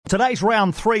Today's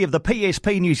round 3 of the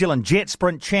PSP New Zealand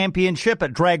Jetsprint Championship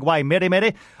at Dragway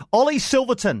Meremere. Ollie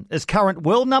Silverton is current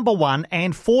world number 1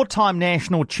 and 4-time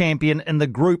national champion in the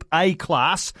Group A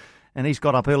class. And he's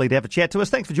got up early to have a chat to us.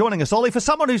 Thanks for joining us, Ollie. For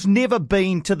someone who's never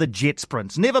been to the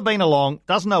Jetsprints, never been along,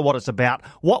 doesn't know what it's about,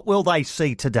 what will they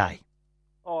see today?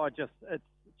 It's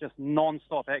just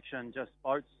non-stop action, just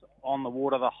boats on the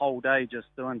water the whole day, just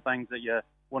doing things that you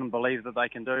wouldn't believe that they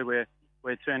can do.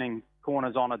 We're turning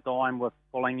corners on a dime with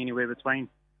pulling anywhere between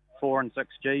 4 and 6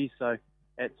 Gs, so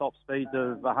at top speeds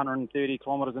of 130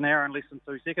 kilometres an hour in less than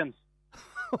 2 seconds.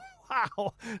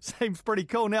 Wow, seems pretty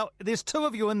cool. Now, there's 2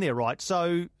 of you in there, right?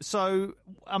 So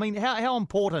I mean, how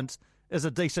important is a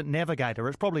decent navigator?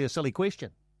 It's probably a silly question.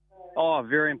 Oh,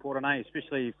 very important,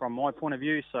 especially from my point of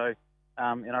view. So,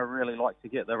 really like to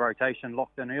get the rotation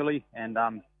locked in early, and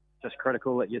just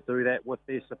critical that you do that with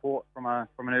their support from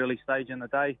an early stage in the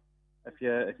day. If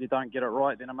you don't get it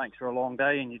right, then it makes for a long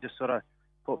day, and you just sort of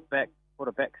put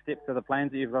a back step to the plans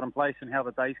that you've got in place and how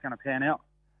the day's going to pan out.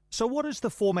 So what is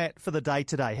the format for the day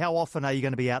today? How often are you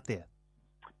going to be out there?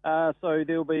 So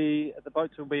the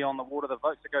boats will be on the water. The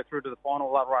boats that go through to the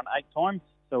final, they'll run 8 times.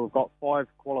 So we've got 5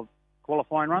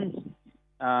 qualifying runs.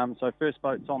 So first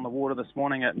boat's on the water this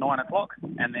morning at 9 o'clock,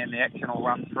 and then the action will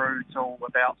run through till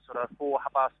about sort of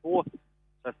 4:30.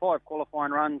 So 5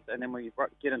 qualifying runs, and then we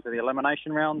get into the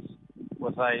elimination rounds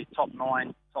with a top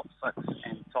 9, top 6,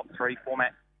 and top 3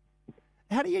 format.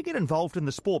 How do you get involved in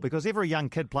the sport? Because every young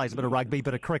kid plays a bit of rugby, a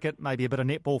bit of cricket, maybe a bit of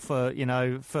netball for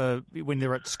when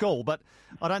they're at school. But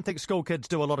I don't think school kids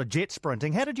do a lot of jet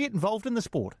sprinting. How did you get involved in the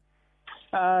sport?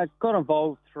 Got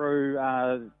involved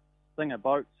through Singer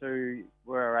Boats, who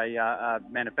were a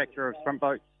manufacturer of sprint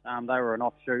boats. They were an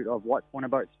offshoot of White Pointer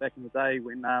Boats back in the day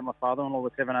when my father-in-law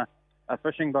was having a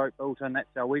fishing boat built, and that's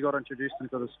how we got introduced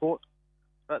into the sport.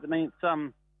 But I mean,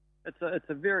 it's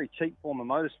a very cheap form of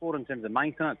motorsport in terms of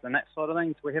maintenance and that sort of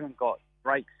things. We haven't got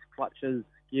brakes, clutches,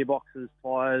 gearboxes,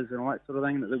 tyres, and all that sort of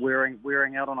thing that they're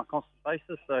wearing out on a constant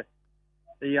basis. So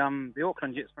the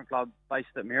Auckland Jetsprint Club, based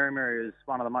at Meremere, is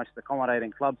one of the most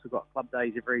accommodating clubs. We've got club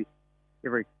days every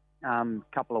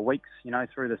couple of weeks,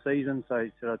 through the season. So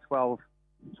sort of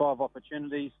 12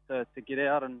 opportunities to get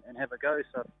out and have a go.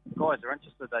 So if guys are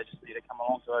interested, they just need to come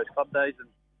along to those club days and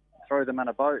throw them in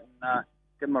a boat and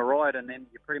give them a ride, and then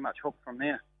you're pretty much hooked from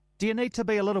there. Do you need to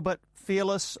be a little bit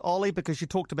fearless, Ollie, because you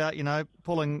talked about,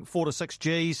 pulling 4 to 6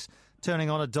 Gs,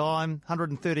 turning on a dime,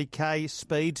 130k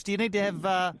speeds? Do you need to have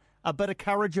a bit of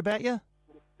courage about you?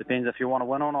 Depends if you want to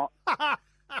win or not.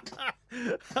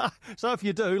 So if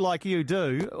you do, like you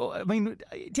do, I mean,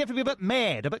 do you have to be a bit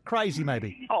mad, a bit crazy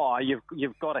maybe? Oh,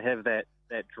 you've got to have that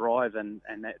drive and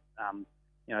that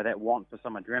that want for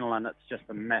some adrenaline. It's just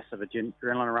a massive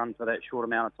adrenaline run for that short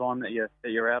amount of time that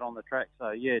you're out on the track.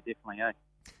 So yeah, definitely.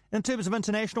 In terms of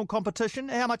international competition,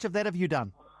 how much of that have you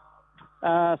done?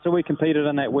 So we competed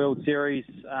in that World Series.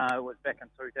 It was back in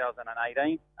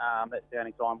 2018. That's the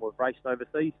only time we've raced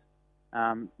overseas.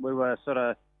 We were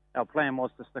our plan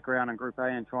was to stick around in Group A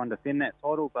and try and defend that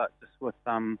title, but just with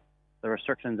the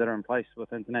restrictions that are in place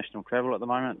with international travel at the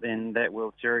moment, then that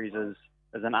World Series is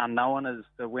an unknown as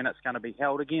to when it's going to be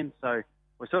held again. So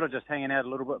we're sort of just hanging out a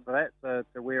little bit for that,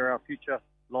 to where our future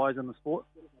lies in the sport.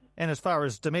 And as far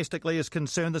as domestically is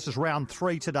concerned, this is round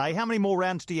 3 today. How many more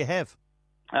rounds do you have?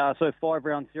 So 5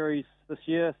 round series this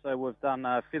year. So we've done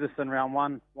Featherston round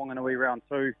 1, Wanganui round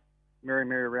 2,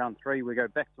 Meremere round 3. We go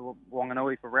back to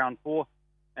Wanganui for round 4,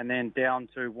 and then down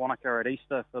to Wanaka at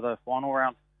Easter for the final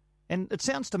round. And it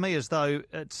sounds to me as though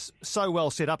it's so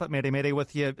well set up at Meremere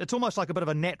with you. It's almost like a bit of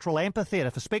a natural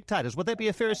amphitheatre for spectators. Would that be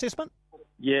a fair assessment?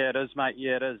 Yeah, it is, mate.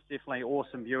 Yeah, it is definitely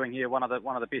awesome viewing here. One of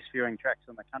the best viewing tracks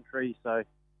in the country. So,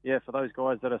 yeah, for those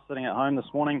guys that are sitting at home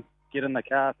this morning, get in the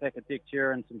car, pack a deck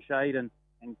chair and some shade, and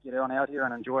get on out here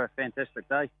and enjoy a fantastic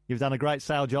day. You've done a great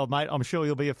sail job, mate. I'm sure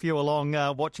you'll be a few along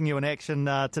watching you in action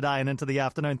today and into the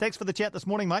afternoon. Thanks for the chat this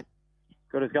morning, mate.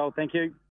 Good as gold. Thank you.